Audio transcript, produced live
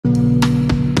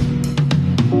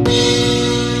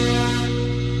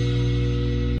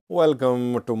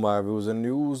Welcome to my views and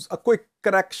news. A quick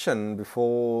correction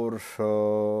before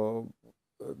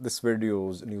this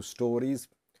video's news stories.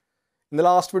 In the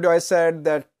last video, I said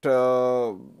that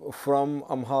from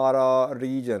Amhara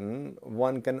region,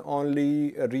 one can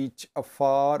only reach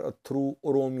Afar through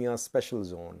Oromia Special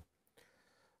Zone.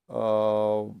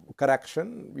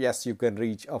 Correction, yes, you can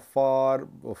reach Afar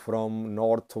from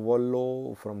North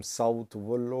Wollo, from South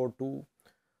Wollo too.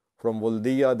 From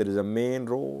Voldia, there is a main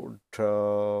road.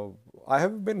 I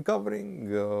have been covering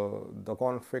the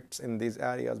conflicts in these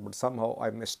areas, but somehow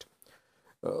I missed.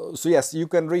 So yes, you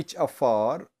can reach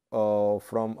Afar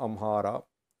from Amhara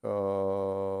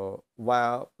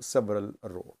via several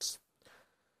roads.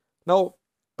 Now,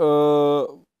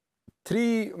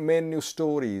 three main news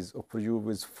stories for you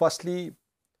is firstly,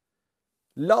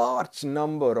 large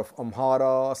number of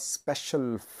Amhara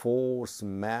Special Force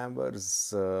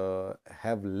members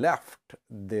have left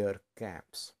their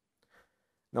camps.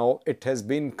 Now, it has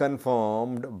been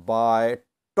confirmed by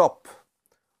top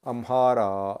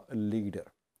Amhara leader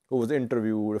who was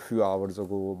interviewed a few hours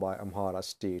ago by Amhara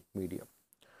state media.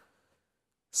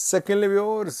 Secondly,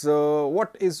 viewers,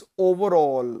 what is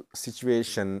overall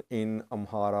situation in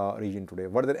Amhara region today?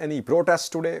 Were there any protests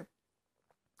today?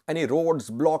 Any roads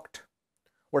blocked?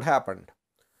 What happened?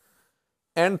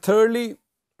 And thirdly,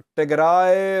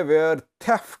 Tigray, where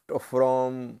theft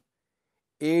from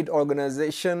aid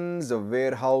organizations'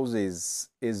 warehouses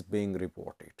is being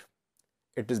reported.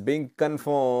 It is being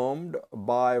confirmed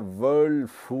by World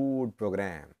Food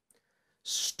Programme.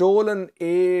 Stolen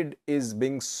aid is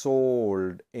being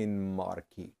sold in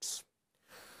markets.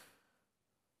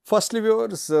 Firstly,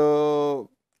 viewers,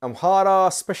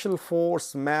 Amhara Special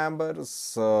Force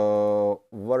members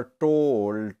were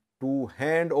told to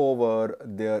hand over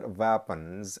their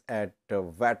weapons at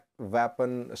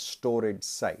weapon storage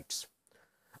sites.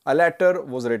 A letter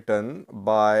was written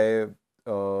by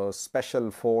Special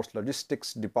Force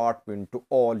Logistics Department to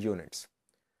all units.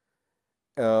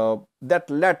 That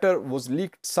letter was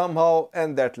leaked somehow,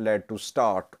 and that led to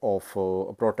start of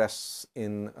protests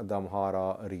in the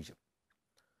Amhara region.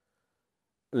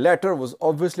 Letter was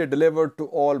obviously delivered to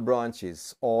all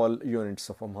branches, all units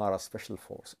of Amhara Special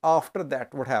Force. After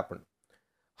that, what happened?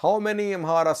 How many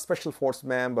Amhara Special Force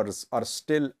members are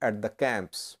still at the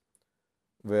camps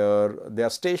where they are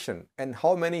stationed, and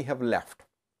how many have left?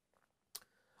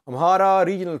 Amhara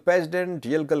Regional President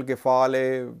Yilkal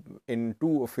Kefale, in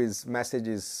two of his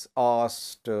messages,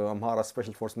 asked Amhara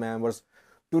Special Force members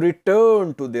to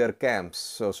return to their camps.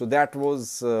 So that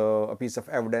was a piece of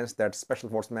evidence that Special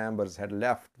Force members had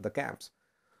left the camps.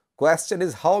 Question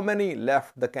is, how many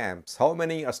left the camps? How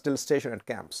many are still stationed at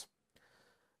camps?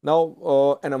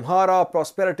 Now, an Amhara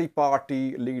Prosperity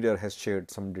Party leader has shared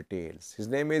some details. His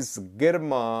name is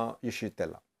Girma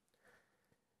Yeshitela.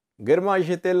 Girma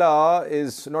Yeshitela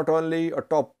is not only a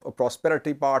top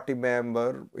Prosperity Party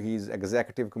member, he's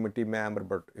executive committee member,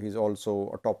 but he's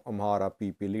also a top Amhara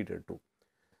PP leader too.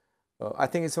 I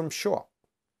think it's from Shoa.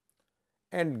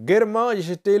 And Girma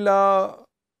Yeshitela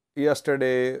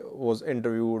yesterday was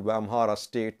interviewed by Amhara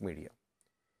state media.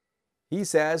 He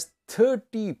says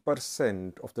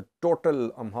 30% of the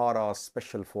total Amhara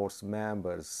Special Force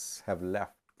members have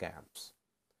left camps.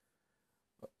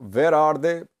 Where are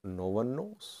they? No one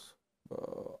knows.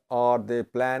 Are they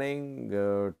planning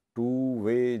to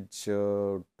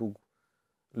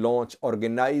launch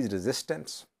organized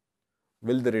resistance?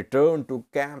 Will they return to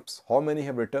camps? How many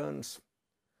have returned?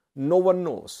 No one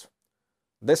knows.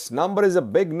 This number is a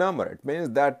big number. It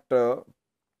means that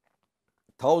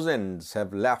thousands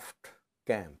have left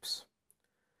camps.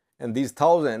 And these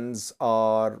thousands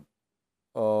are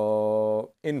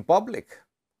in public,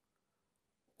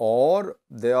 or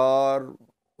they are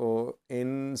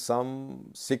in some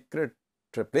secret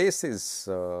places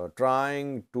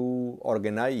trying to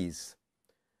organize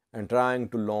and trying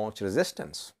to launch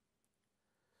resistance.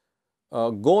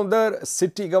 Gondar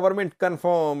city government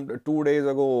confirmed 2 days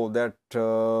ago that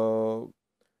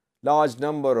large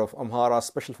number of Amhara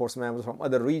Special Force members from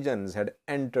other regions had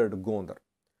entered Gondar.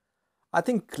 I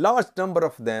think large number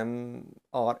of them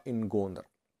are in Gondar.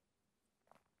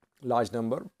 Large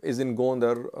number is in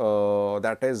Gondar.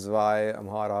 That is why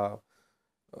Amhara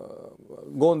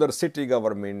Gondar city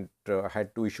government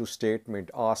had to issue statement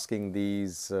asking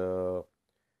these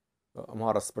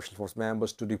Amhara Special Force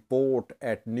members to report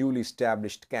at newly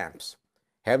established camps.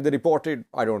 Have they reported?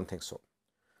 I don't think so.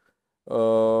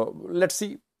 Let's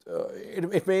see.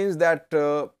 It means that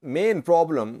main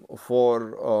problem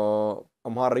for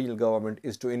Amhara regional government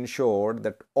is to ensure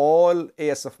that all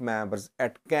ASF members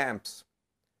at camps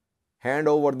hand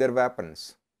over their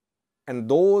weapons, and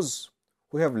those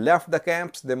who have left the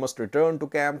camps, they must return to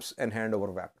camps and hand over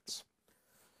weapons.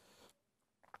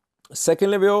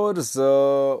 Secondly, viewers,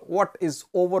 what is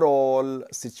overall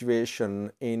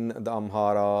situation in the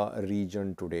Amhara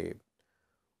region today?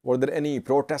 Were there any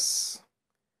protests?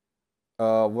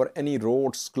 Were any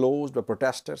roads closed by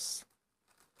protesters?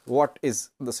 What is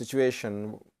the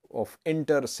situation of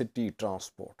intercity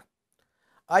transport?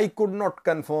 I could not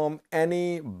confirm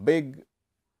any big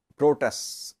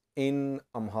protests in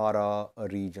Amhara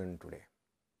region today,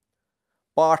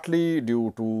 partly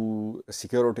due to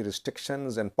security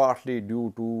restrictions and partly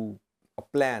due to a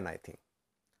plan, I think.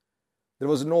 There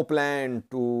was no plan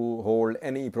to hold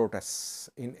any protests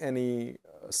in any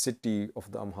city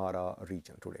of the Amhara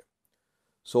region today.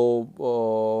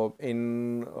 So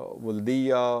in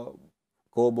Waldia,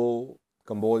 Kobo,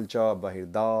 Kambolcha,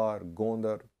 Bahirdar,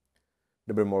 Gondar,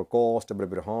 Debre Morkos, Debre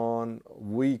Birhan,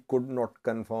 we could not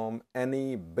confirm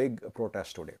any big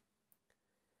protest today.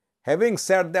 Having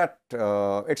said that,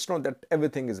 it's not that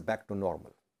everything is back to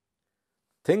normal.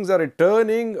 Things are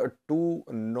returning to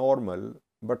normal,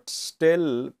 but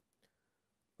still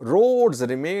roads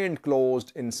remain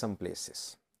closed in some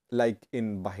places, like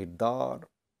in Bahirdar,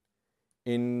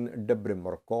 in Debre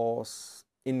Morkos,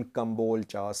 in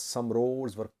Kambolcha, some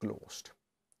roads were closed.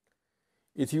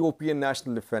 Ethiopian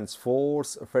National Defense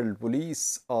Force, Federal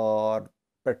Police are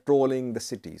patrolling the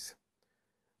cities.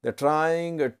 They're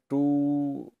trying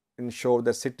to ensure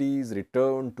the cities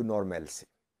return to normalcy.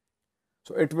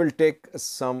 So it will take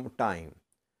some time.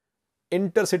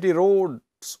 Intercity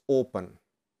roads open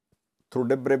through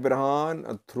Debre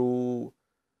Birhan,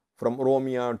 from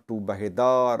Oromia to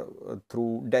Bahirdar,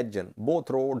 through Dejan. Both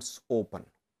roads open.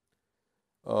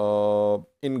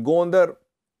 In Gondar,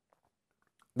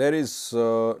 there is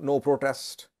no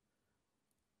protest,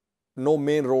 no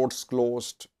main roads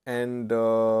closed, and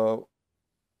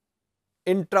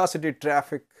intra-city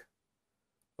traffic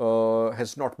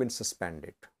has not been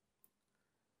suspended.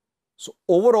 So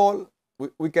overall,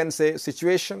 we can say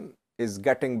situation is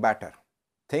getting better.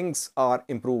 Things are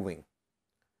improving.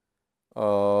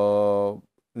 No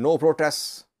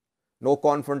protests, no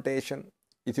confrontation,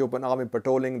 Ethiopian army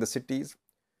patrolling the cities.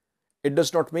 It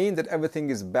does not mean that everything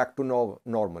is back to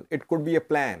normal. It could be a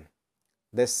plan.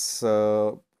 This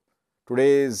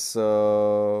today's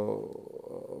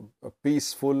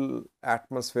peaceful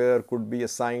atmosphere could be a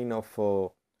sign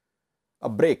of a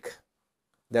break,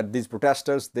 that these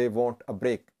protesters, they want a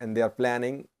break and they are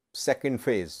planning second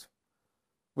phase,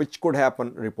 which could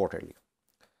happen reportedly.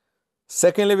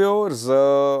 Secondly, viewers,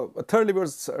 thirdly,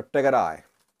 viewers, Tigray.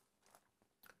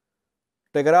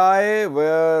 Tigray,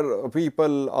 where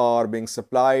people are being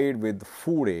supplied with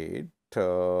food aid.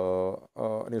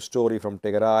 A new story from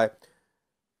Tigray.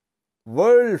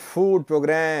 World Food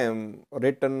Program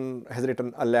has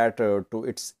written a letter to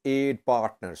its aid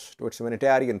partners, to its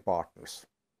humanitarian partners.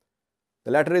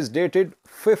 The letter is dated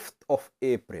 5th of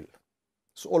April.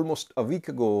 So almost a week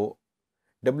ago,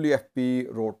 WFP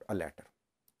wrote a letter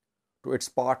to its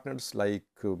partners like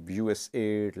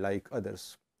USAID, like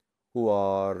others who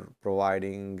are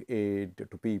providing aid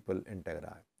to people in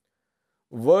Tigray.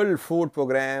 World Food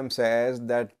Program says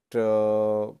that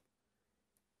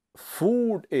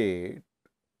food aid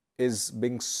is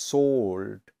being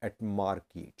sold at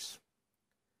markets.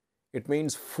 It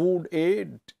means food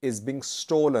aid is being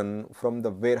stolen from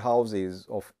the warehouses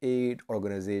of aid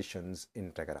organizations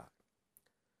in Tigray.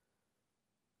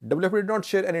 WFP did not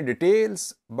share any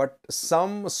details, but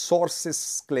some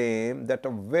sources claim that a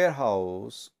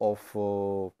warehouse of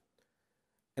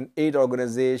an aid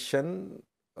organization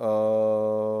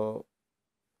was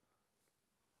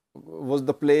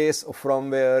the place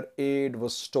from where aid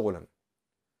was stolen.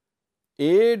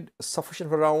 Aid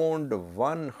sufficient for around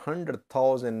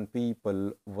 100,000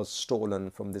 people was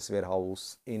stolen from this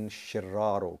warehouse in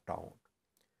Shiraro town.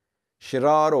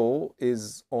 Shiraro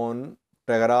is on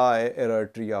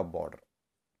Tigray-Eritrea border,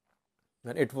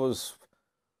 and it was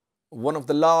one of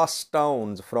the last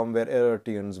towns from where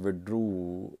Eritreans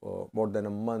withdrew more than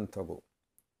a month ago.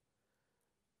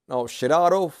 Now,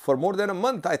 Shiraro, for more than a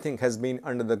month, I think, has been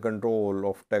under the control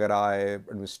of Tigray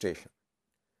administration.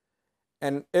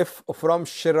 And if from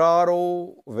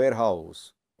Shiraro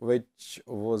warehouse, which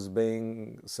was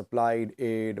being supplied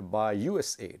aid by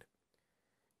USAID,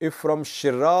 if from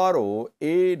Shiraro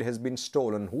aid has been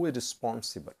stolen, who is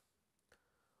responsible?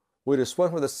 Who is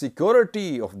responsible for the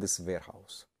security of this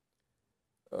warehouse?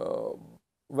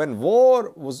 When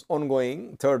war was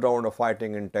ongoing, third round of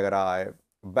fighting in Tigray,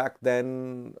 back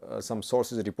then some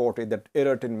sources reported that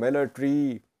Eritrean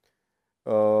military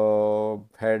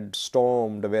had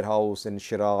stormed a warehouse in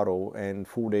Shiraro and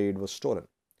food aid was stolen.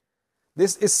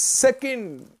 This is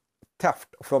second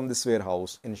theft from this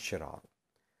warehouse in Shirar,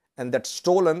 and that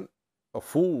stolen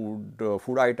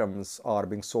food items are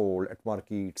being sold at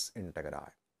markets in Tigray.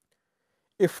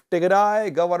 If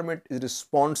Tigray government is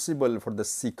responsible for the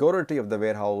security of the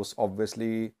warehouse,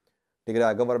 obviously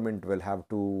Tigray government will have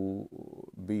to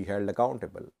be held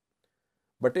accountable.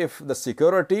 But if the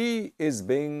security is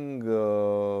being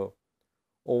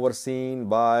overseen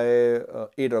by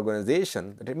aid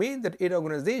organization, that means that aid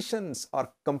organizations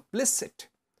are complicit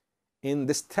in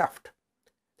this theft.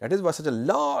 That is why such a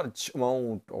large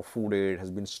amount of food aid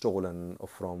has been stolen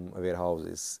from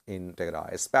warehouses in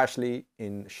Tigray, especially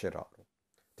in Shirar.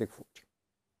 Take food.